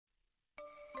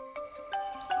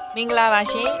မင်္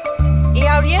ဂလာပါရှင်။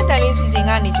 ARရဲ့တန်လင်းစီ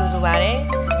စဉ်ကနေကြိုဆိုပါရစေ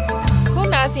။ခု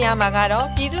နားဆင်ရမှာ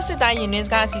ကတော့ပြည်သူစစ်သားရင်တွင်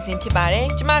စကားအစီအစဉ်ဖြစ်ပါတယ်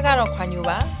။ကျွန်မကတော့ခွန်ညို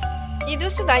ပါ။ပြည်သူ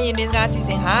စစ်သားရင်တွင်စကားအစီ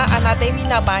အစဉ်ဟာအာဏာသိ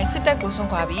မ်းပြီးနောက်ပိုင်းစစ်တပ်ကိုဆွန့်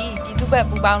ခွာပြီးပြည်သူ့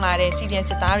ဘက်ပူးပေါင်းလာတဲ့စီဒီအမ်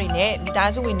စစ်သားတွေနဲ့မိ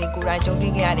သားစုဝင်တွေကိုယ်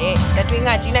တိုင်ကြုံတွေ့ခဲ့ရတဲ့လက်တွင်း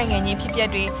ကကြီးနိုင်ငံချ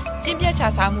င်းဖြစ်ပျက်တွေကျ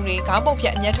င့်ပျက်ချစားမှုတွေခေါင်း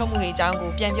ပုံဖြတ်အမျက်ထုတ်မှုတွေအကြောင်း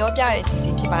ကိုပြန်ပြောပြတဲ့အစီအ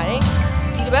စဉ်ဖြစ်ပါတယ်။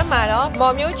ဒီတစ်ပတ်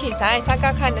မှာတော့မော်မျိုးခြေဆိုင်စက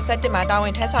ခ21မှာတာဝ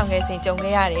န်ထမ်းဆောင်ခဲ့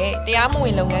စဉ်ကြုံခဲ့ရတဲ့တရားမဝ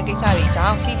င်လုပ်ငန်းကိစ္စတွေ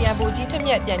အကြောင်းစီဒီအမ်ဘူကြီးထက်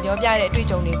မြက်ပြန်ပြောပြတဲ့အတွေ့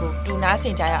အကြုံတွေကိုတူနား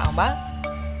ဆင်ကြရအောင်ပါ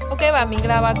။ဟုတ်ကဲ့ပါမင်္ဂ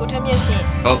လာပါကိုထက်မြက်ရှင်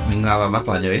။ဟုတ်မင်္ဂလာပါမ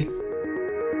ပါညွေ။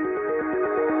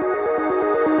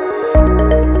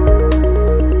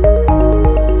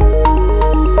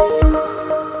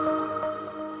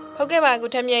ဟုတ်ကဲ့ပါကို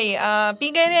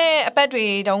ထက်မြက်ရေပြီးခဲ့တဲ့အ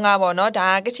ပတ်တွေတုန်းကပေါ့နော်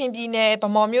ဒါကချင်ပြည်နယ်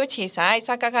ဗမော်မြို့ခြေဆိုင်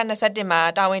စကခ21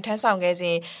မှာတာဝန်ထမ်းဆောင်ခဲ့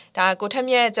စဉ်ဒါကို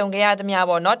ထက်မြက်ကြုံခဲ့ရသ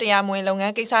မျှပေါ့နော်တရားမဝင်လုပ်င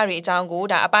န်းကိစ္စတွေအကြောင်းကို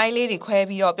ဒါအပိုင်းလေးတွေခွဲ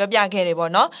ပြီးတော့ပြောပြခဲ့တယ်ပေါ့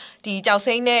နော်ဒီကြောက်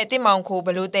စိမ့်နဲ့အစ်မောင်ခိုဘ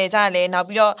ယ်လိုတည်ကြလဲ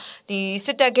နောက်ပြီးတော့ဒီစ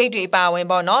စ်တပ်ဂိတ်တွေပါ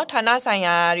ဝင်ပေါ့နော်ဌာန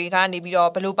ဆိုင်ရာတွေ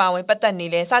ကနေပြီးတော့ဘယ်လိုပါဝင်ပတ်သက်နေ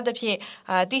လဲစသဖြ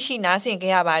င့်သိရှိနားဆင်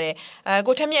ခဲ့ရပါ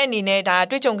တယ်ကိုထက်မြက်အနေ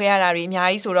နဲ့ဒါတွေ့ကြုံခဲ့ရတာတွေ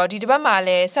အများကြီးဆိုတော့ဒီတစ်ပတ်မှာလ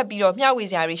ည်းဆက်ပြီးတော့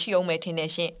မျှဝေစရာတွေရှိအောင်မယ်ထင်တယ်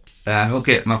ရှင်ဟုတ်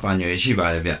ကဲ့မပါညွေရှိပါ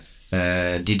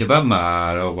တယ်ဗျဒီတစ်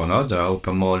ပတ်မှာတော့ပေါ့နော်ကျွန်တော်ဗ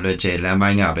မော်လွတ်ကျဲလမ်းပို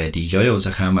င်းကပဲဒီရောရုံ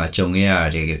စခန်းမှာကြုံခဲ့ရ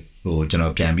တဲ့ဟို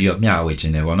ကျွန်တော်ပြန်ပြီးတော့မျှဝေခြ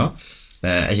င်းတယ်ပေါ့နော်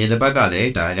အရင်တစ်ပတ်ကလ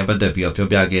ည်းဒါနဲ့ပတ်သက်ပြီးတော့ပြော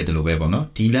ပြခဲ့တယ်လို့ပဲပေါ့နော်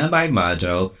ဒီလမ်းပိုင်းမှာကျွ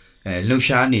န်တော်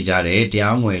လှုပ်ရှားနေကြတဲ့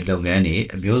တရားမဝင်လုပ်ငန်း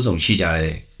တွေအမျိုးစုံရှိကြတ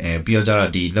ယ်ပြီးတော့ကျတော့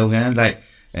ဒီလုပ်ငန်း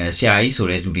လိုက်ဆရာကြီး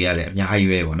ဆိုတဲ့လူတွေကလည်း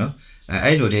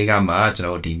အများကြီးပဲပေါ့နော်အဲ့လိုတွေကမှကျွန်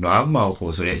တော်ဒီနွား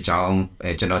မောက်ဖို့ဆိုတဲ့အကြော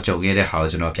င်းကျွန်တော်ကြုံခဲ့တဲ့ဟာ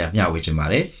ကိုကျွန်တော်ပြန်မျှဝေခြင်းပါ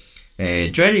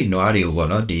တယ်ကျွဲရီနွားတွေ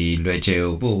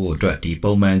ကိုပေါ့နော်ဒီလွယ်ကျယ်ကိုပို့ဖို့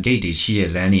အတွက်ဒီပုံမှန် gate တွေရှိ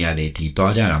တဲ့လမ်းတွေ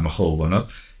ကနေဒီသွားကြတာမဟုတ်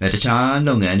ဘူးပေါ့နော်တခြား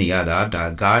လုပ်ငန်းတွေကဒါ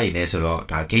ကားတွေနဲ့ဆိုတော့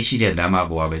ဒါ gate ရှိတဲ့လမ်း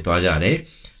မပေါ်ကပဲသွားကြ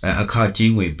တယ်အခါ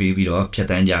ကြီးငွေပေးပြီးတော့ဖြတ်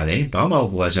တန်းကြတယ်ဘာမှမဟုတ်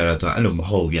ဘူးကျတော့သူအဲ့လိုမ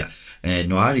ဟုတ်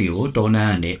ဘူးဗျနွားတွေကိုတော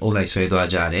လမ်းကနေအုပ်လိုက်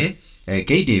ဆွဲသွားကြတယ်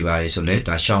gate တွေပါလေဆိုလဲ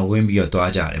ဒါရှောင်ဝင်းပြီးတော့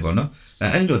သွားကြ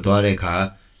တယ်ပေါ့နော်အဲ့လိုသွားတဲ့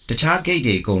အခါတခြား gate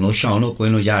တွေအကုန်လုံးရှောင်လို့ကွ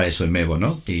င်းလို့ရတယ်ဆိုပေ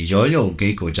မဲ့ပေါ့နော်ဒီရောရုံ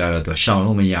gate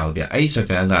ကိုကြတော့သူရှောင်လို့မရဘူးဗျအဲ့ဒီစ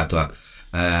ကန်ကသူ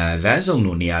လမ်း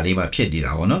စုံလိုနေရာလေးမှာဖြစ်နေတာ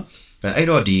ပေါ့နော်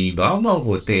အဲ့တော့ဒီဘောင်းမောက်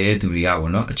ကိုတည်တဲ့သူတွေ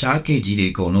ကပေါ့နော်အခြား gate ကြီး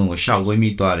တွေအကုန်လုံးကိုရှောင်ကွင်း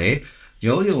ပြီးသွား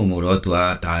တယ်ရောရုံကိုတော့သူ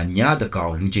ကဒါညတကော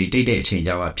င်လူကြီးတိတ်တဲ့အ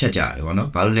ချိန်ကျမှဖြတ်ကြတယ်ပေါ့နော်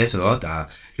ဘာလို့လဲ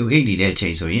ဆိုတော့ဒါလူအိတ်နေတဲ့အချိ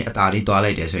န်ဆိုရင်အตาလေးသွား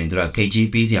လိုက်တယ်ဆိုရင်သူက gate ကြီး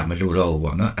ပေးစရာမလိုတော့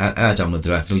ဘူးပေါ့နော်အဲ့အကြောင်းလို့သူ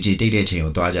ကလူကြီးတိတ်တဲ့အချိန်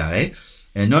ကိုသွားကြတယ်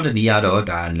နောက်တနည်း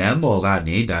ကတော့ဒါလမ်းပေါ်က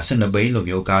နေဒါ12ဘိန်းလို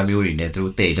မျိုးကားမျိုးတွေ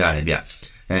နဲ့သူတို့တည်ကြ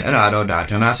တယ်ဗျအဲ့ဒါတော့ဒါ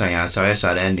ဌာနဆိုင်ရာစာရွက်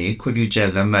စာတမ်းတွေခွင့်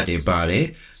ပြုချက်လက်မှတ်တွေပါတယ်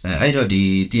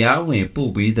အဲ့တော့ဒီတရားဝင်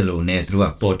ပို့ပေးသလိုနဲ့သူတို့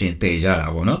ကပေါ်တင်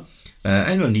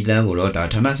တည်ကြတာပေါ့နော်အဲ့လိုနီလန်းကိုတော့ဒါ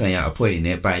ဌာနဆိုင်ရာအဖွဲ့တွေ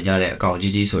နဲ့ပိုင်ကြတဲ့အကောင့်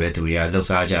ကြီးဆိုတဲ့သူတွေက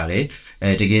လှုပ်ရှားကြတယ်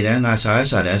တကယ်တမ်း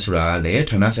ကစာရွက်စာတမ်းဆိုတာကလ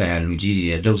ည်းဌာန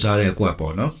ဆိုင်ရာလူကြီးတွေလှုပ်ရှားတဲ့ကွက်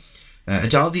ပေါ့နော်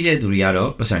အကြောင်းသိတဲ့သူတွေ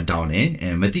ကတော့ပတ်စံတောင်း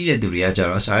တယ်မသိတဲ့သူတွေ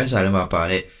ကကျတော့စာရွက်စာတမ်းမှာပါ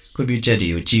တဲ့ကွန်ပျူတာ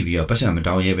တွေကိုကြည့်ပြီးတော့ပတ်စံ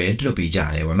မတောင်းရဲပဲလွတ်ပေးကြ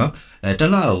တယ်ပေါ့နော်တ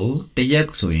လောက်ကိုတရက်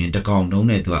ဆိုရင်တကောင်တုံး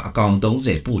နဲ့သူကအကောင်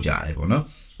30ပို့ကြ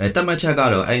တယ်ပေါ့နော်တတ်မှတ်ချက်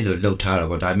ကတော့အဲ့လိုလှုပ်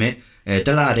ထားတာပေါ့ဒါပေမဲ့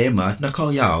တလထဲမှာ2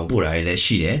ခေါက်ရအောင်ပို့တာလ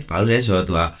ည်းရှိတယ်ဘာလို့လဲဆိုတော့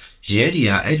သူကရဲဒီက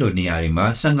အဲ့လိုနေရာတွေမှာ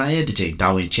15ရက်တစ်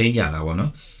ချိန်တာဝန်ချ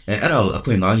င်းကြတာပေါ့နော်အဲ့ဒါကိုအ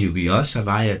ခွင့်ကောင်းယူပြီးတော့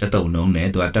15ရက်တတုံနှုံး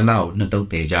နဲ့သူကတလကို2တုပ်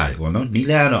တည်ကြတယ်ပေါ့နော်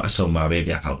နီးလဲကတော့အစုံပါပဲ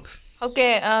ဗျဟုတ်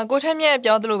ကဲ့ကို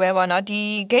ထက်မြက်ပြောသ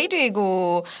လိုပဲပေါ့နော်ဒီ gate တွေကို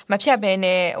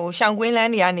မဖြတ်ဘဲနဲ့ဟိုရှောင်းကွင်းလ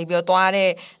မ်းတွေကနေပြီးတော့သွားတဲ့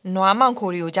နွားမောင်ခို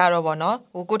တွေကိုကြတော့ပေါ့နော်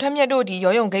ဟိုကို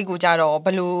ထက်မြက်တို့ဒီရောရုံ gate ကိုကြတော့ဘ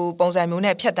ယ်လိုပုံစံ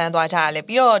မျိုးနဲ့ဖြတ်တန်းသွားကြ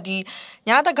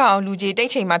ရလဲပြီးတော့ဒီညတကောင်လူကြီးတိတ်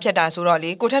ချိန်မှာဖြတ်တာ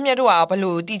ဆိုတော့လေကိုထက်မြက်တို့က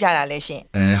ဘယ်လိုသိကြတာလဲရှင်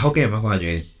ဟုတ်ကဲ့မ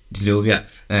ခွာကျွေးဒီ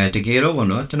လိုဗျတ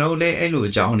ကယ်တော့ပေါ့နော်ကျွန်တော်တို့လည်းအဲ့လို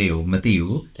အကြောင်းတွေကို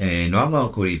မသိဘူးနွား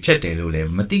မောင်ခိုတွေဖြတ်တယ်လို့လည်း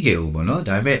မသိခဲ့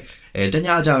ဘူးပေါ့နော်ဒါပေမဲ့တည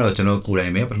ကြတော့ကျွန်တော်ကိုယ်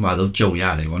တိုင်ပဲပထမဆုံးကြုံ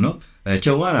ရတယ်ပေါ့နော်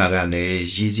ကြုံရတာကလည်း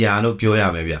ရည်စရာလို့ပြော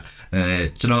ရမယ်ဗျ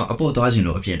ကျွန်တော်အပေါ်သွားခြ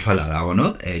င်းလို့အပြင်ထွက်လာတာပေါ့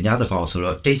နော်ညတကောင်ဆို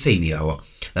တော့တိတ်ဆိတ်နေတာပေါ့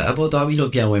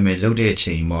အပေါ်သွားပြီးလို့ပြန်ဝင်မယ်လှုပ်တဲ့အ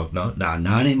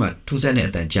ချိန်ပေါ့နော်ဒါနားထဲမှာထူးဆန်း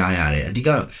တဲ့အတန်ကြားရတယ်အဓိ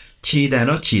ကတော့ခြေ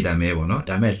တန်တော့ခြေ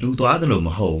တန်ပဲပေါ့နော်ဒါပေမဲ့လူသွားသလို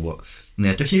မဟုတ်ဘူးပေါ့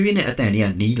တဖြည်းဖြည်းနဲ့အတန်တွေက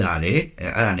နီးလာတယ်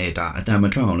အဲ့ဒါနဲ့ဒါအတန်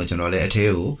မထွက်အောင်လို့ကျွန်တော်လည်းအထဲ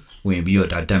ကိုဝင်ပြီးတော့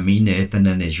ဒါဓာတ်မီးနဲ့တန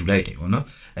က်နဲ့ယူလိုက်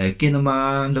တယ်ပေါ့နော်ကင်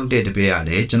သမားလုပ်တဲ့တပည့်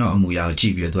ကလည်းကျွန်တော်အမူအရာ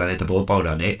ကိုကြည့်ပြီးတော့သူကလည်းသဘောပေါက်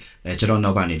တာနဲ့ကျွန်တော်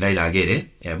နောက်ကနေလိုက်လာခဲ့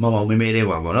တယ်မောင်မောင်မဲမဲလေး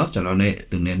ပါပေါ့နော်ကျွန်တော်နဲ့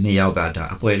သူနဲ့2ယောက်ကဒါ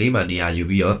အကွယ်လေးမှနေရာယူ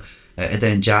ပြီးတော့အတ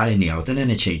န်ကြားတဲ့နေရာကိုတနက်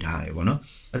နဲ့ချိန်ထားတယ်ပေါ့နော်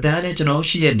အတန်လည်း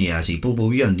ကျွန်တော်ရှိ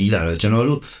တဲ့နေရာစီပို့ပြီးတော့နီးလာတော့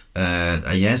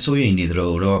ကျွန်တော်တို့အရန်စိုးရိမ်နေတယ်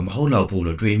တော့မဟုတ်တော့ဘူး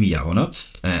လို့တွေးမိ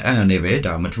ရပါတော့အဲ့ဒါ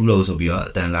နဲ့ပဲဒါမထူးလို့ဆိုပြီးတော့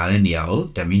အတန်လာတဲ့နေရာကို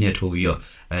ဓာတ်မီးနဲ့ထိုးပြီးတော့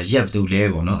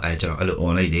ရက်တူလဲပေါ့နော်ကျွန်တော်အဲ့လို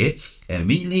on လိုက်တယ်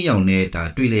မီးလေးရောင်နဲ့ဒါ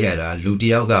တွေ့လိုက်ရတာလူ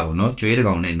တယောက်ကပေါ့နော်ကျွေး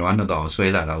တကောင်နဲ့နွားနှစ်ကောင်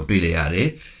ဆွဲလာတာကိုတွေ့လိုက်ရ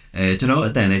တယ်ကျွန်တော်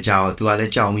အတန်လည်းကြောက်သူကလ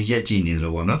ည်းကြောင်ပြီးရက်ကြည့်နေတယ်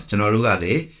လို့ပေါ့နော်ကျွန်တော်တို့က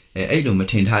လည်း အဲ့လို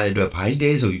မထင်ထားတဲ့အတွက်ဘို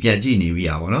င်းတဲဆိုပြီးပြန်ကြည့်နေပြီ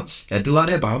ပေါ့နော်သူ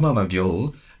ကလည်းဘာမှမပြော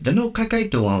ဘူးဒါတော့ခိုက်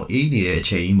တုံအောင်အေးနေတဲ့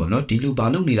အချိန်ကြီးပေါ့နော်ဒီလူဘာ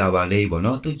လုပ်နေတာပါလဲပေါ့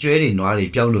နော်သူကျွဲတွေနွားတွေ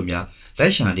ပျောက်လို့များ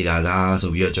လိုက်ရှာနေတာ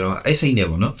လားဆိုပြီးတော့ကျွန်တော်အဲ့စိတ်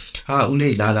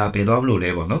နဲ့ပေါ့နော်ဟာဦးလေးလာဘယ်သွားမလို့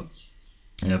လဲပေါ့နော်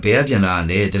ဘယ်ကပြန်လာ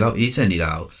လဲဒီလောက်အေး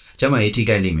ဆက်နေတာကိုကျ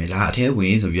မကြီးထိခိုက်လိမ့်မယ်လားအထဲ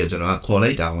ဝင်ဆိုပြီးတော့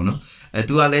ကျွန်တော်ခေါ်လိုက်တာပေါ့နော်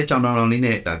သူကလည်းကြောင်တောင်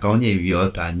လေးနဲ့ဒါကောင်း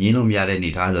ညင်ပြီးတော့ဒါညင်းလို့မရတဲ့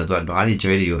နေသားဆိုတော့သူကဓွားတွေ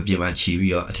ကျွဲတွေကိုအပြင်မှာခြီး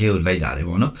ပြီးတော့အထဲကိုလိုက်လာတယ်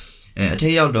ပေါ့နော်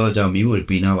အထဲရောက်တော့ကြောင်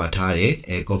မီးမို့ပီနာပါထား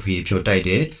တယ်ကော်ဖီဖြိုတိုက်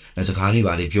တယ်စကားလေး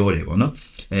ပါလေးပြောတယ်ပေါ့နော်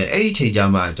အဲ့ဒီချိန်ကျ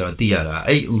မှကျွန်တော်သိရတာ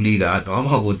အဲ့ဦးလေးကတော့မ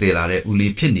ဟုတ်ကိုတည်လာ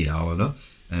တဲ့ဦးလေးဖြစ်နေတာပေါ့နော်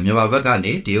မြန်မာဘက်က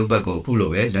နေတရုတ်ဘက်ကိုအခု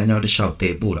လိုပဲလမ်းကြောင်းတစ်လျှောက်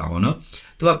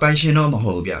တည်ပို့တာပေါ့နော်သူကပိုင်ရှင်တော့မ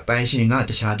ဟုတ်ဘူးဗျပိုင်ရှင်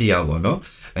ကတခြားတစ်ယောက်ပေါ့နော်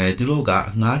သူတို့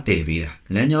ကငားတည်ပေးတာ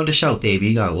လမ်းကြောင်းတစ်လျှောက်တည်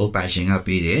ပေးကိုပိုင်ရှင်က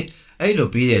ပေးတယ်အဲ့လို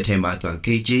ပြီးတဲ့အထက်မှာသူ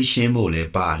ကကေဂျီရှင်းဖို့လ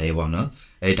ည်းပါတယ်ပေါ့နော်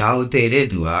ဒါကိုတည်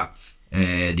တဲ့သူက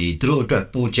ဒီသူတို့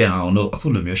အတွက်ပိုကြံအောင်လို့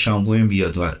အခုလိုမျိုးရှောင်ကွင်းပြီး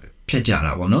တော့သူ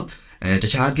ကဖြတ်ကြတာပေါ့နော်တ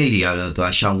ခြားဂိတ်တွေကတော့သူ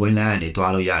ကရှောင်ကွင်းလမ်း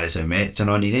ကနေတွားလို့ရတယ်ဆိုပေမဲ့ကျွန်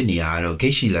တော်နေတဲ့နေရာကတော့ဂိ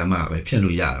တ်ရှိလမ်းမှာပဲဖြတ်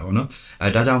လို့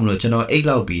ရတာပေါ့နော်ဒါကြောင့်မလို့ကျွန်တော်အိတ်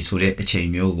လောက်ပြီးဆိုတဲ့အ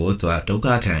ချိန်မျိုးကိုသူကဒုက္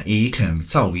ခခံအေးခံ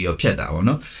စောင့်ပြီးတော့ဖြတ်တာပေါ့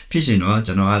နော်ဖြစ်ရှင်တော့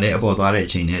ကျွန်တော်ကလည်းအပေါ်သွားတဲ့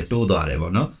အချိန်နဲ့တိုးသွားတယ်ပေါ့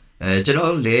နော်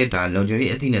ကျွန်တော်လည်းဒါလုံခြုံ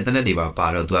ရေးအသည့်နဲ့တနက်တွေပါ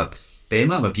တော့သူကဘယ်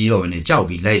မှမပြေတော့ဘဲ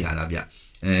နဲ့ကြောက်ပြီးလိုက်လာတာဗျ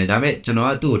ဒါပေမဲ့ကျွန်တော်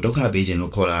ကသူ့ကိုဒုက္ခပေးခြင်းလို့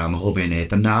ခေါ်လာတာမဟုတ်ဘဲနဲ့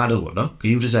တနာလို့ပေါ့နော်ဂ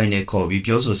ယူဒီဇိုင်း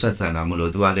နဲ့ခေါ်ပြီးပြောဆိုဆက်ဆံတာမ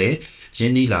လို့သူကလည်းရ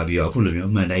င်းနှီးလာပြီးတော့အခု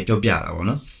လိုမျိုးမှန်တိုင်းပြောပြတာပေါ့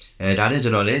နော်ဒါနဲ့ကျွ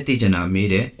န်တော်လည်းသိချင်တာ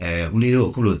မေးတယ်ဦး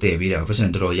လေးတို့အခုလိုတည်ပေးတာပတ်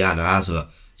စံတော်တော်ရတာဆိုတော့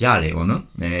ရတယ်ပေါ့နော်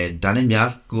ဒါ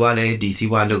နဲ့များကိုကလည်းဒီစီး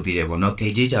ပွားလုပ်သေးတယ်ပေါ့နော်ခေ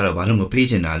ကြီးကြတော့ဘာလို့မပေး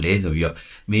ချင်တာလဲ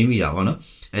ဆိုပြီးတော့မေးမိတာပေါ့နော်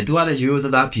သူကလ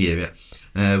ည်းရိုးရိုးသားသားဖြေ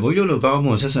တယ်ဗျဘိုးတို့လိုကောင်း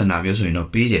မှဆက်ဆံတာမျိုးဆိုရင်တော့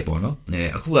ပေးတယ်ပေါ့နော်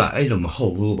အခုကအဲ့လို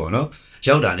မဟုတ်ဘူးပေါ့နော်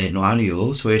ရောက်တာနဲ့နွား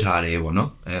တွေကိုဆွဲထား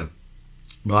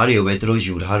တယ်ပေါ့နော်နွားတွေ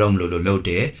ကိုပဲသူတို့ယူထားတော့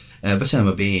မလို့လုပ်တယ်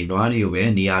ပတ်စံမပေးရင်နွားတွေကိုပဲ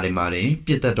နေရာတွေမှာ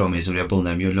တင်ပြစ်တတ်တော်မယ်ဆိုတဲ့ပုံ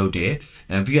စံမျိုးလုပ်တယ်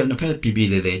ပြီးတော့နှစ်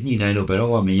ဖက်ပြပြလေးလေးညှိနှိုင်းလို့ဘယ်တော့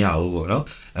မှမရ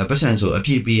ဘူးပေါ့နော်ပတ်စံဆိုအပြ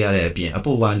ည့်ပေးရတဲ့အပြင်အ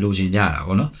ပေါ်ကလိုချင်ကြတာ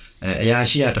ပေါ့နော်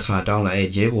အရာရှိကတစ်ခါတောင်း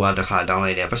လိုက်ရဲဘော်ကတစ်ခါတော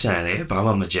င်းလိုက်တယ်ပတ်စံလည်းဘာမှ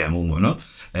မကြံ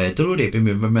ဘူးပေါ့နော်သူတို့တွေပြင်ပြ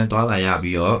မှန်သွားလာ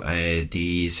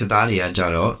ရပြီးတော့ဒီစစ်သားတွေ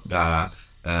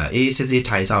ကကြတော့ဒါအေးစစ်စစ်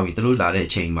ထိုင်ဆောင်ပြီးသူတို့လာတဲ့အ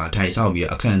ချိန်မှာထိုင်ဆောင်ပြီး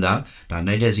အခန့်သားဒါ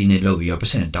နိုင်တဲ့စီးနဲ့လုပ်ပြီးတော့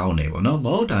ပတ်စံတောင်းတယ်ပေါ့နော်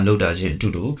မဟုတ်တာလုပ်တာချင်း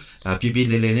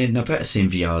အတူတူဒါပြပြလေးလေးနဲ့နှစ်ဖက်အ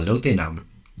ဆင်ပြေအောင်လုပ်တင်တာ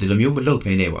ဒီလိုမျိုး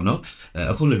မလုပ်ဖ ೇನೆ ပေါ့နော်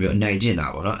အခုလိုမျိုးအနိုင်ကျင့်တာ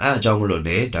ပေါ့နော်အဲအကြောင်း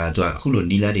မလို့လေဒါသူကအခုလို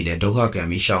နီးလန်းနေတဲ့ဒုက္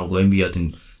ခကံပြီးရှောင်ကွင်းပြီးတော့သူ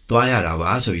သွား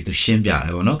ရတာပါဆိုပြီးသူရှင်းပြတ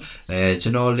ယ်ပေါ့နော်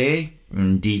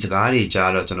ကျွန်တော်လေဒီစကားတွေကြား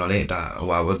တော့ကျွန်တော်လ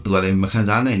ည်းဒါသူကလည်း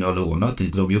မခံစား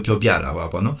နိုင်တော့လို့ပေါ့နော်ဒီလို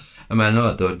မျိုးပြောပြတာပါပေါ့နော်အမှန်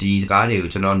တော့ဒီစကားတွေကို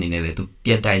ကျွန်တော်အနေနဲ့လ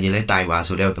ည်းသူပြန်တိုင်ခြင်းလဲတိုင်ပါ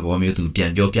ဆိုတဲ့သဘော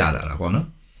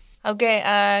မျိုးသူပြန်ပြောပြလာတာပေါ့နော်ဟုတ်ကဲ့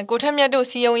ကိုထက်မြတ်တို့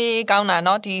စီယုံရေးကောင်းတာเน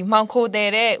าะဒီမောင်ခို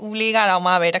တဲ့ဦးလေး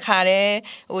ကတော့မှပဲတခါတည်း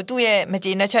ဟိုသူ့ရဲ့မ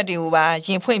ကြေနှက်ချက်တွေကိုပါရ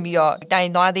င်ဖွင့်ပြီးတော့တို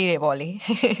င်သွားသေးတယ်ပေါ့လေ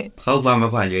ဟုတ်ပါ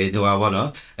မခွာရွေးသူပါပေါ့နော်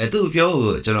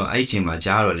သူ့ပြောကိုကျွန်တော်အဲ့ချိန်မှာ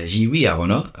ကြားတော့လေရီဝိ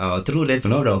ရပေါ့နော်သူတို့လည်းဘ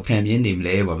လို့တော့ဖန်ပြင်းနေ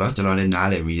မလဲပေါ့နော်ကျွန်တော်လည်း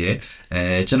နားလည်ပြီး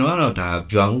တယ်ကျွန်တော်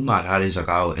ကတော့ဒါပြောင်းမှုမှာထားတဲ့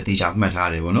စကားကိုအတိ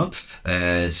အကျမှတ်ထား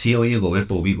တယ်ပေါ့နော်စီယုံရေးကိုပဲ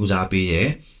ပို့ပြီးဦးစားပေး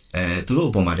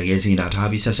တယ်သူတို့အပေါ်မှာတကယ်စင်တာ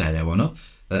ထားပြီးဆက်ဆံ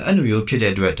တယ်ပေါ့နော်အဲ့လိုမျိုးဖြစ်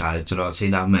တဲ့အတွက်ဒါ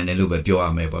ကျွန်တော်စေနာမှန်တယ်လို့ပဲပြော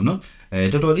ရမယ်ပေါ့နော်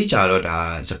တော်တော်လေးကြာတော့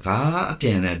ဒါစကား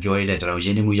အပြန်နဲ့ပြောရတဲ့ကျွန်တော်ရ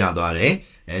င်းနှီးမှုရသွားတယ်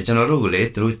ကျွန်တော်တို့ကလည်း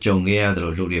သူတို့ကြုံခဲ့ရ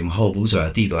သလိုလူတွေမဟုတ်ဘူးဆိုတာ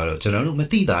သိသွားတော့ကျွန်တော်တို့မ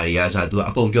သိတာတွေကစားသူက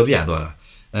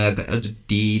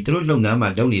အကုန်ပြောပြသွားတာဒီသူတို့လုပ်ငန်းမှာ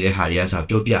လုပ်နေတဲ့ဟာတွေကစား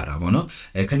ပြောပြတာပေါ့နော်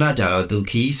ခဏ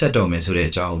ကြာတော့သူခီးဆက်တော်မယ်ဆိုတဲ့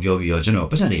အကြောင်းကိုပြောပြီးတော့ကျွန်တော်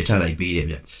ပတ်စံတွေအထက်လိုက်ပေး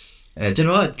တယ်ဗျကျွန်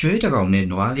တော်ကကျွေးတစ်ကောင်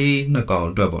နဲ့နွားလေးနှစ်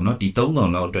ကောင်အတွက်ပေါ့နော်ဒီ3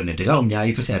ကောင်လောက်အတွက်နဲ့ဒီလောက်အများ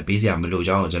ကြီးပတ်စံပေးစရာမ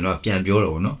လိုကြောင်းကိုကျွန်တော်ပြန်ပြော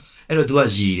တော့ပေါ့နော်အဲ့တော့ तू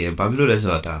ကရည်တယ်ဘာဖြစ်လို့လဲဆို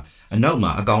တော့ဒါအနောက်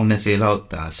မှာအကောင်20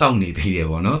လောက်ဒါစောင့်နေသေး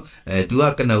တယ်ပေါ့နော်तू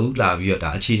ကက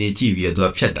နဦးလာပြီးတော့ဒါအခြေအနေကြည့်ပြီးတော့ तू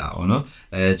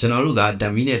ကဖြတ်တာပေါ့နော်ကျွန်တော်တို့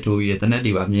ကတံမီနဲ့ထိုးပြီးတနက်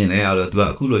တွေပါမြင်လဲရတော့ तू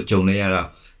ကအခုလိုကြုံလဲရတော့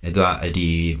तू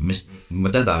ကဒီမ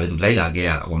တက်တာပဲ तू လိုက်လာခဲ့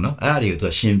ရတာပေါ့နော်အဲ့ဒါတွေကို तू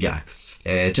ရှ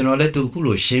င်းပြကျွန်တော်လည်း तू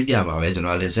အခုလိုရှင်းပြပါပဲကျွန်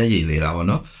တော်လည်းစက်ရည်လေတာပေါ့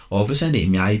နော် office တွေအ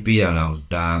များကြီး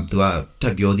ပေးတာတော့ဒါ तू ကထ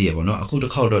ပ်ပြောသေးရပေါ့နော်အခုတစ်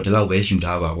ခေါက်တော့ဒီလောက်ပဲယူ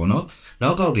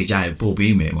ထားပါပေါ့နော်နောက်ကောက်တွေကြ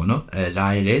ရင်ပို့ပေး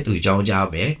မယ်ပေါ့နော်လာရင်လည်းသူကြော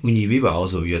င်းကြပဲကူညီပေးပါ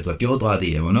အောင်ဆိုပြီးတော့သူပြောသွား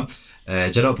သေးတယ်ပေါ့နော်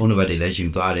ကျွန်တော်ဖုန်းနံပါတ်တွေလ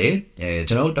ည်းယူသွားတယ်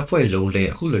ကျွန်တော်တစ်ဖွဲ့လုံးလည်း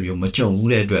အခုလိုမျိုးမကြုံ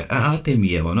ဘူးတဲ့အတွက်အားသိမိ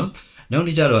ရပေါ့နော်နောက်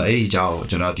နေ့ကျတော့အဲ့ဒီအကြောင်း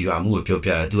ကိုကျွန်တော်ဒီဟာမှုကိုပြောပြ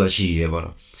တယ်သူက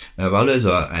ရှိရဲပေါ့နော်ဘာလို့လဲဆို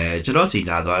တော့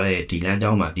ကျွန်တော်စီလာသွားတဲ့ဒီလမ်းကြော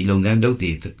င်းမှာဒီလုပ်ငန်းလုပ်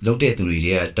တဲ့သူတွေ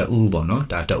ကတ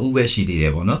အူးပေါ့နော်ဒါတအူးပဲရှိသေးတ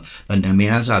ယ်ပေါ့နော်နာ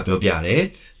မည်အားစပြောပြတ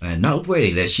ယ်နောက်အဖွဲ့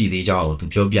တွေလည်းရှိသေးကြောင်း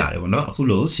ကိုသူပြောပြတယ်ပေါ့နော်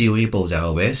အခုလို COE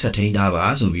ပုံစံကိုပဲဆက်ထိန်း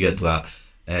ထားပါဆိုပြီးတော့သူ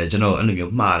ကကျွန်တော်အဲ့လို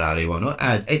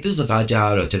မျိုးမှားတာလေပေါ့နော်အဲ့သူစကား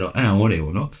ကြားတော့ကျွန်တော်အံ့ဩတယ်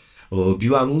ပေါ့နော်ဟိုပြူ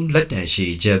မှုလက်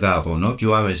တန်ရှည်ချက်ကပေါ့နော်ပြော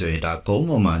ရမယ်ဆိုရင်ဒါကု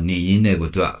န်းပေါ်မှာနေရင်းနဲ့ကို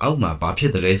သူကအောက်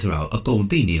မှာဘာဖြစ်တယ်လဲဆိုတာကို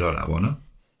အကုန်သိနေတော့တာပေါ့နော်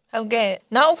ဟုတ်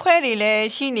ကဲ့နောက်ခွဲတွေလည်း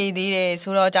ရှိနေသေး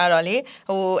တယ်ဆိုတော့ကြတော့လေ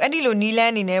အဲ့ဒီလိုနီးလ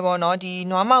န်းအနေ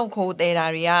နဲ့ပေါ့နော်ဒီနွားမောက်ခိုးတဲတာ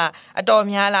တွေက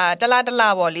အတော်များလား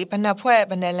တလားပေါ့လေ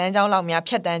ဘယ်နှဖွဲ့ဘယ်နှလမ်းကြောင်းလောက်များ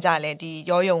ဖြတ်တန်းကြလဲဒီ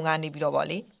ရောယုံ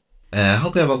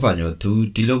ကနေပြီးတော့ပေါ့လေဟုတ်ကဲ့ပေါ့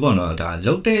ညိုသူဒီလိုပေါ့နော်ဒါ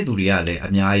လုတ်တဲ့သူတွေကလည်းအ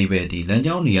များကြီးပဲဒီလမ်း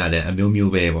ကြောင်းတွေကလည်းအ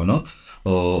မျိုးမျိုးပဲပေါ့နော်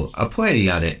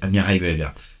အဖွဲ့တွေကလည်းအများကြီးပဲ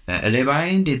ဗျအလဲပို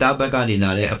င်းဒေတာဘက်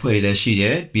ကနေလာတဲ့အဖွဲ့တွေလည်းရှိတ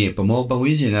ယ်ပြီးရင်ပမောပ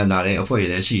ဝင်းရှင်ကလာတဲ့အဖွဲ့တွေ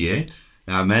လည်းရှိတယ်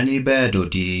မန်လေး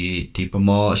ဘက်တို့ဒီပ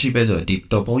မောအရှိပဲဆိုဒီ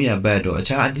တော်ပုံးရဘက်တို့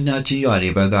အခြားအတိနာကြီးရွာတွေ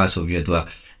ဘက်ကဆိုပြီးတော့သူက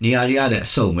နေရာတွေကလည်း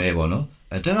အစုံပဲပေါ့နော်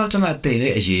တတော့တ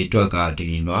တဲ့တဲ့အရေးအတွက်က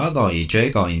ဒီနွား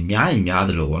ကောင်ကြီးကျွဲကောင်ကြီးများ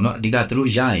တယ်လို့ပေါ့နော်အဓိ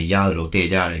ကသူတို့ရရင်ရတယ်လို့တည်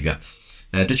ကြ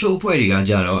တယ်ဗျတချို့အဖွဲ့တွေက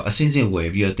ကြတော့အစင်းစင်းဝယ်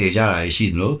ပြီးတော့တည်ကြတာရှိ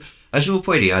သလိုအချို့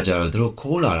အဖွဲ့တွေ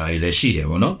ကကြတော့သူတို့ခိုးလာတာတွေလည်းရှိတယ်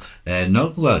ပေါ့နော်နောက်တ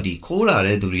စ်ခု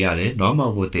ကဒီခိုးလာတဲ့သူတွေကလည်းနွား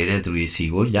မောက်ကိုတည်တဲ့သူ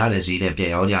တွေစီကိုရတဲ့ဈေးနဲ့ပြန်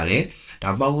ရောက်ကြတယ်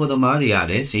ဒါပေါက်ကိုသမားတွေက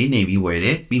လည်းဈေးနေပြီးဝယ်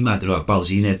တယ်ပြီးမှသူတို့က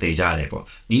ပေါက်ဈေးနဲ့တည်ကြ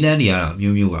တယ်ပေါ့နီးလန်းတွေကတော့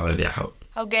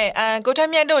မျိုးပါပဲဗျဟုတ်ကဲ့ကိုထက်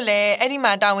မြတ်တို့လည်း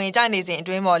အဲ့ဒီမှာတာဝန်ကျနေစဉ်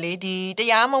အတွင်းပေါ့လေဒီ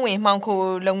တရားမဝင်မှောင်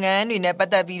ခိုလုပ်ငန်းတွေနဲ့ပတ်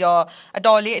သက်ပြီးတော့အ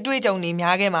တော်လေးအတွေ့အကြုံတွေ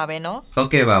များခဲ့မှာပဲเนาะဟုတ်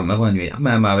ကဲ့ပါမကွန်ကြီး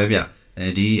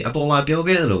အမှန်ပါပဲဗျဒီအပေါ်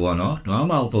မှာပြောခဲ့သလိုပေါ့နော်နွား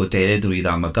မောက်ဖို့တည်တဲ့သူတွေ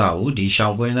ဒါမက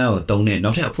ဘူးဒီရှောင်းပွဲလမ်းကိုတုံး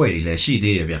တဲ့နောက်ထပ်အဖွဲ့တွေလည်းရှိ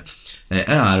သေးတယ်ဗျ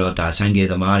အဲ့ဒါကတော့ဒါဆိုင်ကယ်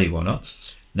သမား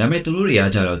တွေပေါ့နော်ဒါပေမဲ့သူတို့တွေက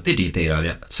ကြတော့တစ်တီတည်တာ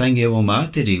ဗျဆိုင်ကယ်ပေါ်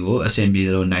မှာတစ်တီကိုအဆင်ပြေ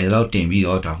လို့နိုင်တော့တင်ပြီး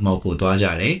တော့ဒါမှောက်ဖို့သွားကြ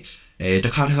တယ်တ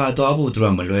ခါသွားဖို့သူတို့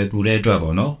ကမလွယ်ကူတဲ့အတွက်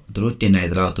ပေါ့နော်သူတို့တင်နိုင်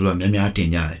တော့သူတို့ကများတင်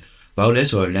ကြ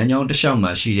တယ်ဘာလို့လဲဆိုတော့လမ်းကြောင်းတစ်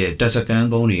လျှောက်မှာရှိတဲ့တက်စ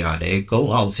ကန်ကုန်းတွေကလည်းကု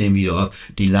န်းအောင်ဆင်းပြီးတော့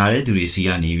ဒီလာတဲ့သူတွေစီ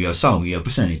ကနေပြီးတော့စောင့်ပြီးတော့ပ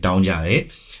တ်စံတွေတောင်းကြတယ်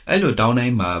အဲ့လိုတောင်း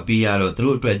တိုင်းမှာပြီးရတော့သူ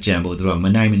တို့အတွက်ကြံဖို့သူတို့ကမ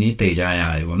နိုင်မနည်း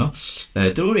တည်ကြရ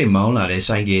တယ်ပေါ့နော်သူတို့တွေမောင်းလာ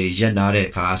တဲ့ဆိုင်ကယ်တွေရက်နာတဲ့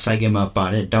အခါဆိုင်ကယ်မှာပါ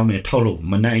တဲ့တောင်းနဲ့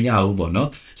ထောက်လို့မနိုင်ကြဘူးပေါ့နော်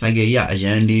ဆိုင်ကယ်ကြီးကအ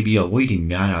ရန်လေးပြီးတော့ဝိတ်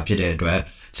တွေများတာဖြစ်တဲ့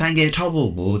အတွက်ဆိုင်ကယ်ထောက်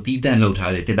ဖို့ကိုတီးတန့်လုပ်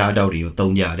ထားတဲ့တစ်သားတောက်တွေ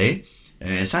ကိုတုံးကြတယ်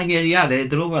ဆိုင်ကယ်တွေကလည်း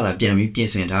သူတို့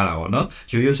ကသာပြန်ပြီးပြင်ဆင်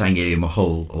ထားတာပေါ့နော်ရိုးဆိုင်ကယ်တွေ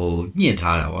မဟုတ်ညှင့်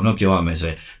ထားတာပေါ့နော်ပြောရမယ်ဆို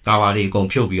ရင်ကာဝါတွေ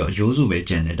အကုန်ဖြုတ်ပြီးတော့ရိုးစုပဲ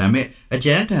ကျန်တယ်ဒါပေမဲ့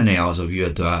အကျန်းခံနေအောင်ဆိုပြီး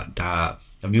တော့သူ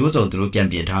ကဒါအမျိုးစုံသူတို့ပြန်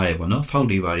ပြင်ထားတယ်ပေါ့နော်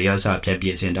ဖောက်တွေပါတွေက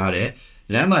စပြန်ပြင်ဆင်ထားတယ်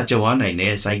လမ်းမှာကြုံရ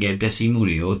နိုင်တဲ့ဆိုင်ကယ်ပျက်စီးမှု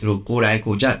တွေကိုသူတို့ကိုယ်တိုင်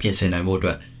ကိုကြပြင်ဆင်နိုင်ဖို့အတွ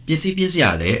က်ပစ္စည်းရ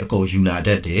လည်းအကုန်ယူလာတ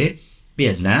တ်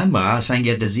တယ်ပြီးလမ်းမှာဆိုင်က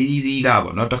ယ်တစ်စီး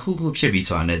ကပေါ့နော်တစ်ခုဖြစ်ပြီး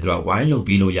ဆိုတာနဲ့သူတို့ဝိုင်းလုပ်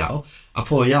ပြီးလို့ရအောင်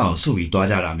အဖော်ရ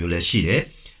အောင်စုပြီးတွားကြတာမျိုးလည်းရှိတယ်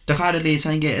တခါတလေ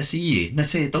ဆိုင်ကယ်အစီးကြီး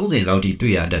20-30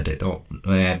လောက်ထိတွေ့ရတတ်တယ်တော့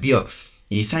ပြီးတော့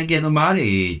ဒီဆိုင်ကယ်သမား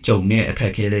တွေကြုံတဲ့အခက်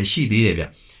အခဲလည်းရှိသေးတယ်ဗျ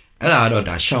အဲ့ဒါကတော့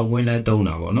ဒါရှောက်ဝင်းလန်းသုံး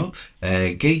တာပေါ့နော်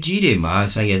ဂိတ်ကြီးတွေမှာ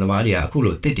ဆိုင်ကယ်သမားတွေက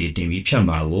အခုလိုတစ်တွေ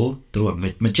တင်ပြီးဖြတ်မှာ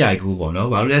ကိုသူတို့မကြိုက်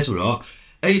ဘူးပေါ့နော်ဘာလို့လဲဆိုတော့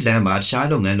အဲ့ဒီလမ်းမှာ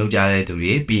တခြားလုပ်ငန်းလုပ်ကြတဲ့သူ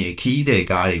တွေပြီးရင်ခီးတဲ့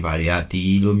ကားတွေဘာတွေကဒီ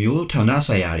လိုမျိုးဌာ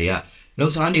နဆိုင်ရာတွေက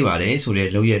လှုပ်ရှားနေပါတယ်ဆိုတဲ့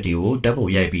လုပ်ရက်တွေကိုတပ်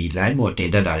ဖို့ရိုက်ပြီး line ပေါ်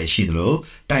တင်တက်တာတွေရှိသလို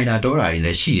တိုင်တာတောတာတွေလ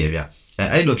ည်းရှိ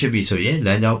တယ်ဗျအဲ့လိုဖြစ်ပြီဆိုရင်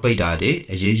လမ်းကြောင်းပိတ်တာတွေ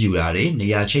အရေးယူတာ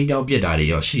တွေနေရာချင်းကြောင်းပြစ်တာတွေ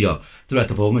ရောရှိတော့သူ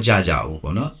ကသဘောမကျကြ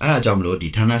ဘူးပေါ့နော်အဲ့ဒါကြောင့်မလို့ဒီ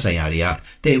ဌာနဆိုင်ရာတွေက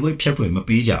တဲခွင့်ဖြတ်ခွင့်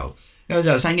မပေးကြဘူးအဲ့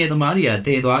တော့ဆိုင်ကယ်သမားတွေကတဲ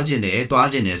သွားခြင်းနဲ့တွား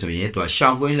ခြင်းနဲ့ဆိုရင်သူ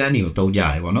ကရှောင်းကွင်းလမ်းတွေ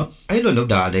ကိုတုံးကြတယ်ပေါ့နော်အဲ့လိုလုပ်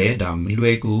တာလည်းဒါ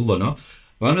မလွယ်ကူဘူးပေါ့နော်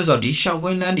ဘာလို့လဲဆိုတော့ဒီရှောင်းကွ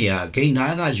င်းလမ်းတွေကဂိမ်း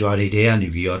နားကရွာတွေတဲ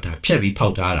ကနေပြီးတော့ဒါဖြတ်ပြီးဖော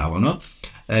က်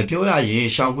ထားတာပေါ့နော်ပြောရ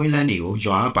ရင်ရှောင်းကွင်းလမ်းတွေ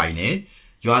ကိုရွာပိုင်တယ်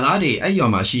ရွာသားတွေအဲ့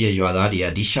ရွာမှာရှိတဲ့ရွာသားတွေက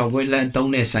ဒီရှောင်းကွင်းလမ်း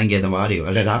တုံးတဲ့ဆိုင်ကယ်သမားတွေ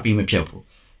ကိုအလကားပြီးမဖြတ်ဘူး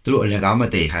သူတို့အလကားမ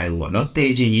တည်ခိုင်းဘူးပေါ့နော်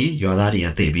တည်ခြင်းကြီးရွာသားတွေက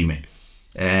တည်ပြီးမယ်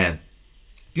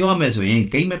ပြောရမယ်ဆိုရင်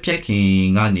ဂိမ်းမဖြတ်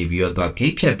ခင်ကနေပြီးတော့သူ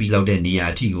ကဂိတ်ဖြတ်ပြီးလောက်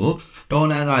တဲ့နေရာအထိကိုတော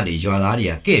လန်းကနေရွာသားတွေ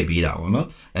ကကဲ့ပြီးတာပေါ့နော်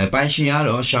ပိုင်ရှင်က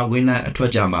တော့ရှောင်းကွင်းလမ်း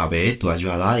အထွက်ကြမှာပဲသူ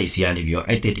ကရွာသားတွေစီ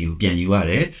ကနေပြီးတော့အဲ့တစ်တွေ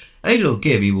ကိုပြန်ယူရတယ်အဲ့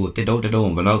လိုကဲ့ပြီးဖို့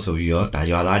တစ်တုံးဘယ်လောက်ဆိုပြီးတော့ဒါ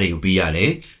ရွာသားတွေကိုပေးရ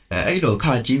တယ်အဲ့လိုခ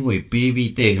ကြီးငွေပေး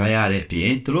ပြီးတည်ခိုင်းရတဲ့အပြင်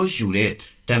သူတို့ယူ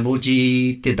တဲ့တန်ဖိုး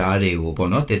ကြီးတစ်သားတွေကိုပေါ့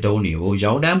နော်တစ်တုံးတွေ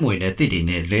ကိုရောင်းတန်းမွေနဲ့တစ်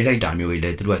တွေနဲ့လဲလိုက်တာမျိုးတွေလ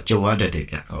ည်းသူတို့ကကြုံရတတ်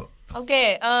တယ်ဗျဟုတ်ကဲ့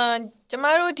ကျ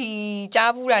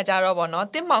မတို့ဒီကြားဘူးတာကြတော့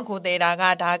ဗောနော်တစ်မောင်ခိုတဲတာ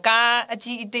ကဒါကား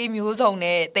အကြီးအသေးမျိုး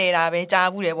စုံနဲ့တဲတာပဲကြား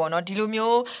ဘူးတယ်ဗောနော်ဒီလို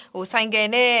မျိုးဆိုင်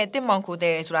ကယ်နဲ့တစ်မောင်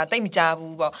ခိုတဲတယ်ဆိုတာတိတ်မကြား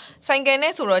ဘူးဗောဆိုင်ကယ်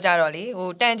နဲ့ဆိုတော့ကြတော့လေ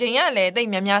တန်ချိန်ရလ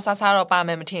ည်းတိတ်များဆဆတော့ပါမ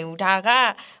ယ်မထင်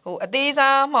ဘူးဒါကအသေး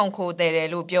စားမောင်ခိုတဲတယ်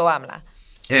လို့ပြောရမ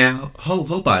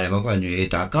လားဟုတ်ပါတယ်ဘောကွာ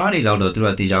ညွေဒါကားတွေလောက်တော့သူ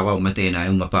တို့ကတေချာပေါက်မတင်နိုင်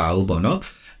ဘူးမပါ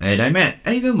ဘူးပေါ့နော်ဒါပေမဲ့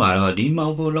အဲ့ဒီဘက်မှာတော့ဒီမော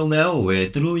င်ခိုလုပ်ငန်းကိုပဲ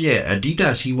သူတို့ရဲ့အဓိ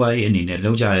ကစီးပွားရေးအနေ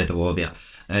နဲ့လုပ်ကြတဲ့သဘောဗျ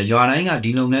ရွာတိုင်းက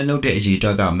ဒီလုပ်ငန်းလုပ်တဲ့အရေးအတွ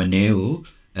က်ကမနှဲဘူး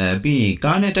ပြီး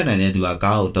ရင်ကားနဲ့တက်နိုင်တဲ့သူ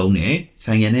ကကားကိုသုံးတယ်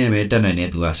ဆိုင်ကယ်နဲ့ပဲတက်နိုင်တဲ့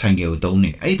သူကဆိုင်ကယ်ကိုသုံး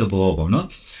တယ်အဲ့ဒီသဘောပေါ့နော်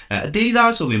အသေး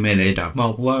စားဆိုပေမဲ့လည်းဒါမော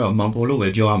င်ခိုကတော့မောင်ခိုလို့ပဲ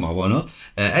ပြောရမှာပေါ့နော်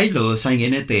အဲ့လိုဆိုင်ကယ်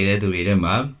နဲ့တည်တဲ့သူတွေထဲ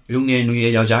မှာလူငယ်လူရွ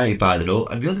ယ်ယောက်ျားတွေပါတယ်လို့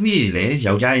အမျိုးသမီးတွေလ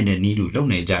ည်းယောက်ျားတွေနဲ့နီးလူ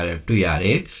လုံနေကြတယ်တွေ့ရတ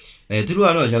ယ်သူတို့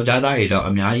ကတော့ယောက်ျားသား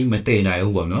တွေတော့အများကြီးမတည်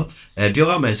နိုင်ဘူးပေါ့နော်ပြော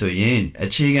ရမယ်ဆိုရင်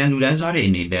အခြေခံလူတန်းစားတွေ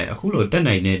အနေနဲ့အခုလို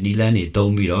တက်နိုင်တဲ့နီလန်းတွေ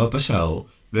သုံးပြီးတော့ပတ်စံကို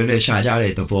လွယ်လွယ်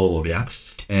ရှာကြတဲ့သဘောပေါ့ဗျာ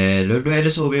လွ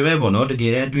ယ်ဆိုပေမဲ့ပေါ့နော်တက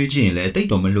ယ်တမ်းတွေးကြည့်ရင်လည်းတိတ်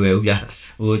တော့မလွယ်ဘူးဗျ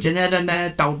ကျန်တန်း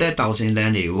တောက်တက်တောက်စင်းလ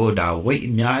န်းတွေ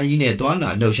ကိုဒါဝိတ်အများကြီး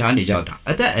နဲ့သွားလာလှုပ်ရှားနေကြတာ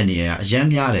အသက်အန္တရာယ်အရ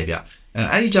မ်းများတယ်ဗျ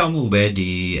အဲ့ဒီကြောင့်မို့ပဲ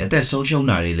ဒီအသက်ဆုံး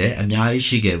ရှုံးတာတွေလည်း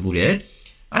အများကြီးရှိခဲ့ဘူး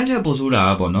တယ်အဲ့ဒါပို့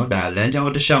ဆိုတာပေါ့နော်ဒါလ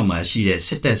မ်းကြောင်းတစ်လျှောက်မှာရှိတဲ့စ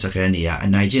စ်တပ်စခန်းတွေက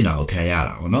အနိုင်ကျင့်တာကိုခံ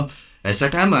ရတာပေါ့နော်စ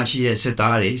ခန်းမှာရှိတဲ့စစ်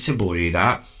သားတွေစစ်ဗိုလ်တွေက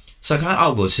စခန်းအော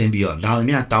က်ကိုဆင်းပြီးတော့လာသ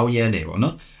မျှတော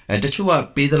င်းရဲနေပေါ့နော်တ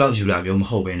ချို့ကပေးသလောက်ယူလာမျိုး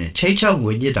မဟုတ်ပဲနဲ့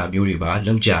ချိတ်ချောက်ငွေညစ်တာမျိုး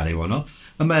တွေပါလောက်ကြ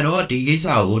တယ်ပေါ့နော်အမှန်တော့ဒီကိစ္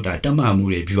စကိုဒါတက်မှမှု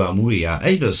တွေပြွာမှုတွေက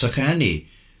အဲ့လိုစခန်းတွေ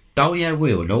တောင်းရဲခွ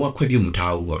င့်ကိုလုံးဝခွင့်ပြုမ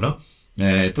ထားဘူးပေါ့နော်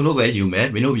သူတို့ပဲယူ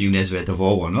မယ်မင်းတို့ယူနေဆိုတဲ့သ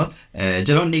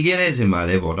ဘောပေါ့နော်ကျွန်တော်နေခဲ့တဲ့အချိန်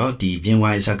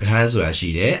မှာလဲပေါ့နော်ဒီပြင်ဝိုင်းစခန်းဆိုတာရှိ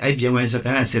တယ်အဲ့ပြင်ဝိုင်းစခ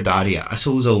န်းကစစ်သားတွေက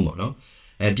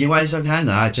အဆိုးဆုံးပေါ့နော်ပြင်ဝိုင်းစခန်း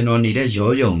ကကျွန်တော်နေ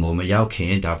တဲ့ရောယုံကိုမရောက်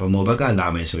ခင်ဒါဗမောဘက်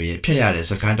ကလာမယ်ဆိုရင်ဖျက်ရတဲ့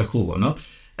စခန်းတစ်ခုပေါ့နော်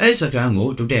အဲ့စခန်း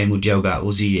ကိုဒုတိယမှုတယောက်က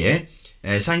ဦးစီးရဲ့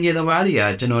ဆိုင်ကယ်သမားတွေက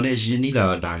ကျွန်တော်နဲ့ရင်းနှီး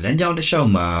လာတာလမ်းကြောင်းတစ်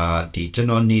လျှောက်မှာဒီ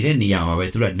ကျွန်တော်နေတဲ့နေရာ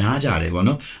မှာပဲသူတို့နားကြ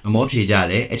တယ်ပေါ့နော်အမောဖြေကြ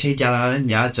တယ်အချိန်ကြာလာ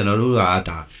တဲ့ညကျွန်တော်တို့က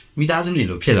ဒါမိသားစုတွေ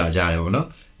လိုဖြစ်လာကြတယ်ပေါ့နော်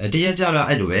တရက်ကြတော့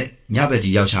အဲ့လိုပဲညဘက်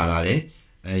ကြီးရောက်ချလာတယ်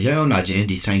ရောက်လာချင်း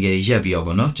ဒီဆိုင်ကယ်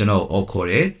ရက်ပြီးတော့ပေါ့နော်ကျွန်တော်အော်ခေါ်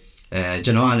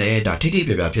တယ်ကျွန်တော်ကလ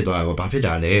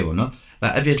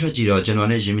ည်းဒါထိတ်ထိတ်ပြပြဖြစ်သွားတာပေါ့ဘာဖြစ်တာလဲပေါ့နော်အပြည့်ထွက်ကြည့်တော့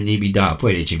ကျွန်တော်နဲ့ရင်းနှီးပြီးသားအ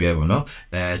ဖွဲ့တွေကြီးပဲပေါ့နော်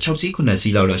6စီး9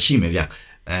စီးလောက်တော့ရှိမယ်ဗျ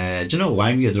ကျွန်တော်ဝို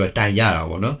င်းပြီးတော့သူကတိုင်ရတာ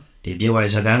ပေါ့နော်ဒီပြေဝိုင်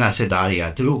စကန်ကစစ်သားတွေ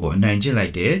ကသူတို့ကိုအနိုင်ကျင့်လို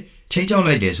က်တယ်ချိန်ချောက်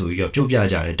လိုက်တယ်ဆိုပြီးတော့ပြုတ်ပြ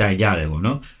ကြတယ်တိုင်ကြ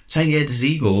တယ်ပေါ့နော်ဆိုင်ကယ်တစ်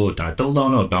စီးကိုဒါ3000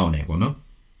လောက်တောင်းတယ်ပေါ့နော်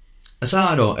အစ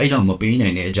ကတော့အဲ့တော့မပေး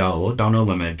နိုင်တဲ့အကြောင်းကိုတော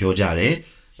င်းတော့မှန်ပြောကြတယ်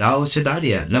ဒါကိုစစ်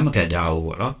သားတွေကလက်မခံကြဘူး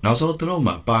ပေါ့နော်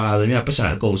နောက်ဆုံးသူတို့မှပါလာသမျှပတ်စံ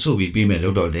အကုန်စုပြီးမယ်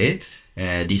လို့တော့လေ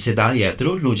ဒီစစ်သားတွေကသူ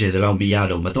တို့လိုချင်တဲ့လောက်မ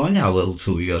ရတော့မတော်ညာ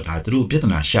ဘူးဆိုပြီးတော့ဒါသူတို့ပြ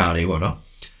ဿနာရှာ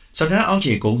တယ်ပေါ့နော်စကန်အောက်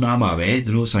ခြေကုန်းသားမှာပဲသူ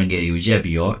တို့ဆိုင်ကယ်တွေကို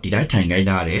ရက်ပြီးတော့ဒီတိုင်းထိုင်ခိုင်း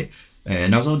ထားတယ်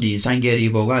နောက်ဆုံးဒီဆိုင်ကယ်တွေ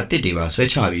ပေါ်ကတစ်တွေပါဆွဲ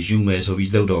ချပြီးယူမယ်ဆို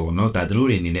ပြီးလုပ်တော့ပေါ့နော်ဒါသူတို့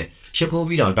တွေအနေ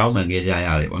နဲ့ရှစ်ဖိုးပြီးတော့တောင်းပန်ခဲ့ကြရ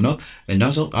တယ်ပေါ့နော်နော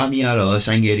က်ဆုံးအာမီ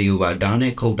ကတော့ဆိုင်ကယ်တွေ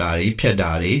ကိုပါဓာတ်နဲ့ခုတ်တာ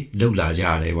တွေဖြတ်တာတွေလုပ်လာကြ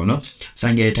ရတယ်ပေါ့နော်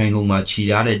ဆိုင်ကယ်ထိုင်ကုန်မှာ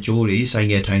ခြီထားတဲ့ကြိုးတွေဆိုင်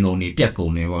ကယ်ထိုင်ကုန်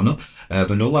တွေပြတ်ကုန်တယ်ပေါ့နော်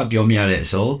ဘလို့ကပြောမရတဲ့အ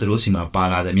စောသူတို့စီမှာပါ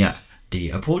လာသမျှဒီ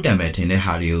အဖိုးတံပဲထင်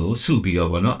တဲ့ဟာတွေ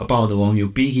ကိုစုပြီးတော့ပေါ့နော်အပေါသ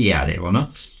ဘောမျိုးပြီးခဲ့ရ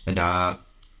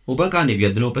တယ်ပေါ့နော်ဒါဟိုဘက်ကနေပြီး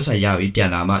တော့သူတို့ပတ်ဆက်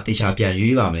ရပြီးပြန်လာမှတေချာပြန်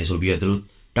ရွေးပါမယ်ဆိုပြီးတော့သူတို့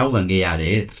တောင်းပန်ခဲ့ရတ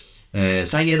ယ်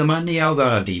ဆိုင်ကယ်သမား2ယောက်က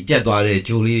တော့ဒီပြတ်သွား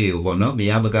တဲ့ဂျိုးလေးတွေကိုပေါ့နော်မ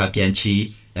ရဘကပြန်ချီ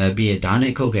ပြီး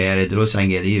ရင်ဓာတ်နဲ့ခုတ်ခဲ့ရတဲ့သူတို့ဆိုင်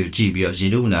ကယ်လေးကိုကြည့်ပြီးတော့ရေ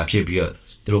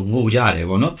တုံနာဖြစ်ပြီးတော့သူတို့ငိုကြ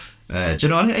တယ်ပေါ့နော်ကျွ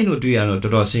န်တော်လည်းအဲ့လိုတွေ့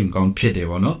ရတော့တော်တော်စိတ်မကောင်းဖြစ်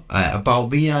တယ်ပေါ့နော်အ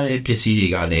ပေါပေးရတဲ့ပစ္စည်းတွေ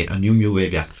ကလည်းအမျိုးမျိုးပဲ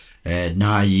ဗျနာ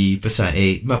ယီ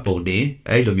ပစံအိတ်မှတ်ပုံ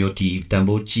တွေအဲ့လိုမျိုးဒီ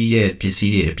တန်ဖိုးကြီးရဲ့ပစ္စ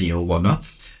ည်းတွေ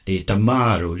အပြင်ဟုတ်ပေါ့နော်ဒီဓမ္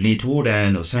မတို့လီထိုးတ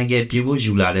န်းတို့ဆိုင်ကယ်ပြေဖို့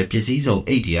ယူလာတဲ့ပစ္စည်း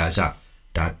စုံအိတ်တွေအစ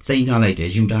ဒါသိမ်းထားလိုက်တယ်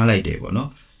ယူထားလိုက်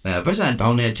တယ်ပေါ့နော်ပတ်စံ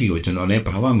တောင်းတဲ့အထိကိုကျွန်တော်လည်းဘာ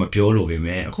မှ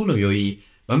မပြောလို့ပဲမဲ့အခုလို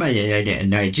မျိုးကြီးမမရဲရိုက်တဲ့အ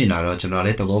နိုင်ကျင့်တာတော့ကျွန်တော်လ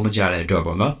ည်းသဘောမကျတဲ့အတွက်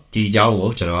ပေါ့နော်ဒီအကြောင်း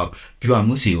ကိုကျွန်တော်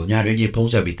ဗျူဟာမှုစီကိုညတွင်းချင်းဖုံး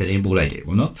ဆက်ပြီးသတင်းပို့လိုက်တယ်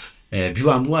ပေါ့နော်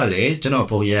ဗျူဟာမှုကလည်းကျွန်တော်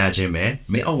ဖုံးရရချ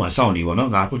င်းပဲမင်းအောက်မှာစော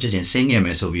င့်နေပေါ့နော်ငါအခုချက်ချင်းဆင်းခဲ့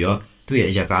မယ်ဆိုပြီးတော့သူ့ရဲ့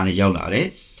အရက်ကားနဲ့ရောက်လာတယ်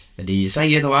ဒီ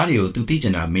ဆိုင်ရဲသွားတွေ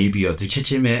ကိုသူတိကျင်တာမေးပြီးတော့သူချက်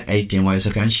ချင်းပဲအဲ့ပြင်ဝိုင်း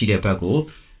စကန်ရှိတဲ့ဘက်ကို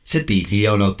စစ်တီ၄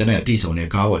ယောက်လောက်တနက်အပြည့်စုံနဲ့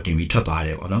ကားပေါ်တင်ပြီးထွက်သွား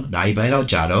တယ်ပေါ့နော်ဒါဒီဘက်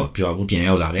လောက်ကြာတော့ဗျူဟာမှုပြန်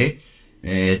ရောက်လာတယ်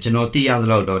ကျွန်တော်သိရ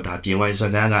သလောက်တော့ဒါပြင်ဝိုင်း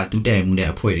စကားကတူးတက်မှု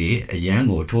တဲ့အဖွဲ့တွေအ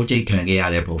ရန်ကိုထိုးချိတ်ခံခဲ့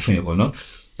ရတဲ့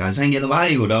ပုံစံပေါ့နော်ဒါဆိုင်ကယ်သ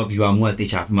မားတွေကိုတော့ viewer မှုကတေ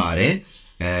ချာမှားတယ်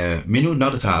မင်းတို့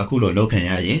နောက်တစ်ခါအခုလို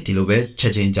လောက်ခံရရင်ဒီလိုပဲချ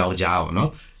က်ချင်းကြောက်ကြအောင်နော်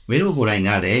မင်းတို့ကိုယ်တိုင်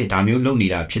ကလည်းဒါမျိုးလုပ်နေ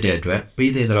တာဖြစ်တဲ့အတွက်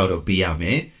ပေးသေးတော့တော့ပေးရ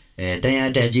မယ်တန်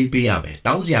ရတက်ကြီးပေးရ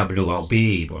မယ်တောင်းစရာဘယ်လို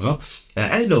အောင်ပေးပေါ့နော်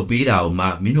အဲ့လိုပေးတာကိုမှ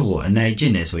မင်းတို့ကိုအ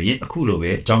နိုင်ကျင့်နေဆိုရင်အခုလိုပဲ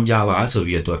အကြောင်းကြားပါ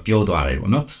ဆိုပြီးတော့သူပြောသွားတယ်ပေါ့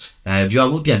နော်ပြော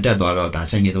မှုပြန်တက်သွားတော့ဒါ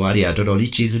ဆိုင်ကယ်သမားတွေကတော်တော်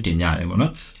လေးကျေးဇူးတင်ကြတယ်ပေါ့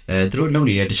နော်သူတို့လုပ်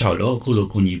နေတဲ့တခြားလို့အခုလို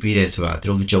ကူညီပေးတယ်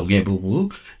ဆိုတာသူတို့မကြုံခဲ့ဘူး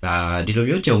ဒါဒီ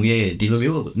လိုမျိုးကြုံရဲ့ဒီလို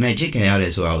မျိုးနိုင်ချိတ်ခံရ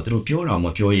တယ်ဆိုတာကိုသူတို့ပြောတော့မ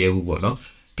ပြောရဲ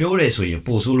ဘူးပေါ့နော်ပြောတယ်ဆိုရင်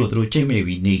ပို့ဆိုးလို့သူတို့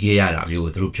ချိန်မိတ်ပြီးနေခဲ့ရတာမျိုး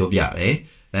ကိုသူတို့ပြောပြတယ်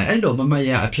အဲ့လိုမမ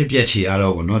ရအဖြစ်ပြက်ချီရ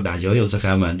တော့ပေါ့နော်ဒါရောရုံစခ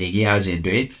န်းမှာနေခဲ့ရ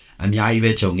စဉ်တွင်အများကြီးပဲ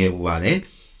ကြုံခဲ့ပူပါတယ်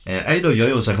အဲ့လို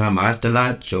ရောရုံစခန်းမှာ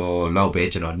တလားကျော်လောက်ပဲ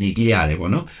ကျွန်တော်နေခဲ့ရတယ်ပေါ့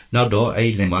နော်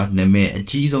နောက်တော့အဲ့ဒီမှာနာမည်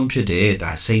အကြီးဆုံးဖြစ်တဲ့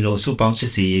ဒါစိန်လုံးစုပေါင်း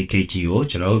စစ်စီရေး KG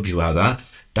ကိုကျွန်တော်တို့ viewer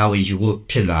ကတာဝန်ယူဖို့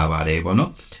ဖြစ်လာပါ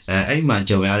တယ်ပေါ့နော်အဲ့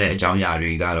မှာကြုံရတဲ့အကြောင်းအရာ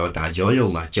တွေကတော့ဒါရောရုံ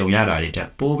မှာကြုံရတာတွေတက်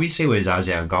ပိုပြီးစိတ်ဝင်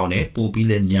စားစရာကောင်းတယ်ပိုပြီး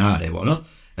လည်းများရတယ်ပေါ့နော်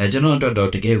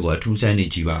ကျွန်တော်တို့တော့တကယ်ကိုအထူးဆန်းနေ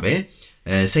ကြ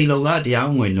ည့်ပါပဲစိန်လုံးကတရား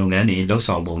ဝင်လုပ်ငန်းတွေ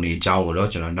လှုပ်ဆောင်ပုံတွေအကြောင်း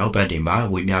ကိုတော့ကျွန်တော်နောက်ပတ်တင်မှာ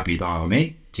ဝေမျှပေးသွားပါ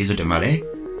မယ်ကျေးဇူးတင်ပါတယ်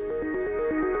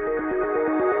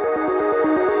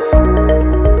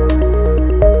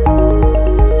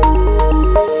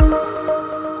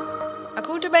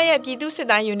ရဲ့ပြည်သူစစ်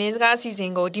သားယူနေစကားအစီအစ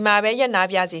ဉ်ကိုဒီမှာပဲ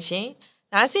ရပ်နာပြစီရှင်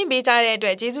။နားဆင်ပေးကြတဲ့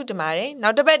အတွက်ကျေးဇူးတင်ပါတယ်။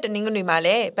နောက်တစ်ပတ်တနင်္ဂနွေမှာလ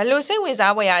ည်းဘယ်လိုစိတ်ဝင်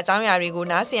စားဖွယ်ရာအကြောင်းအရာတွေကို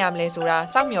နားဆင်ရမလဲ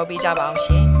ဆိုတာစောင့်မျှော်ပေးကြပါ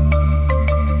အောင်ရှင်။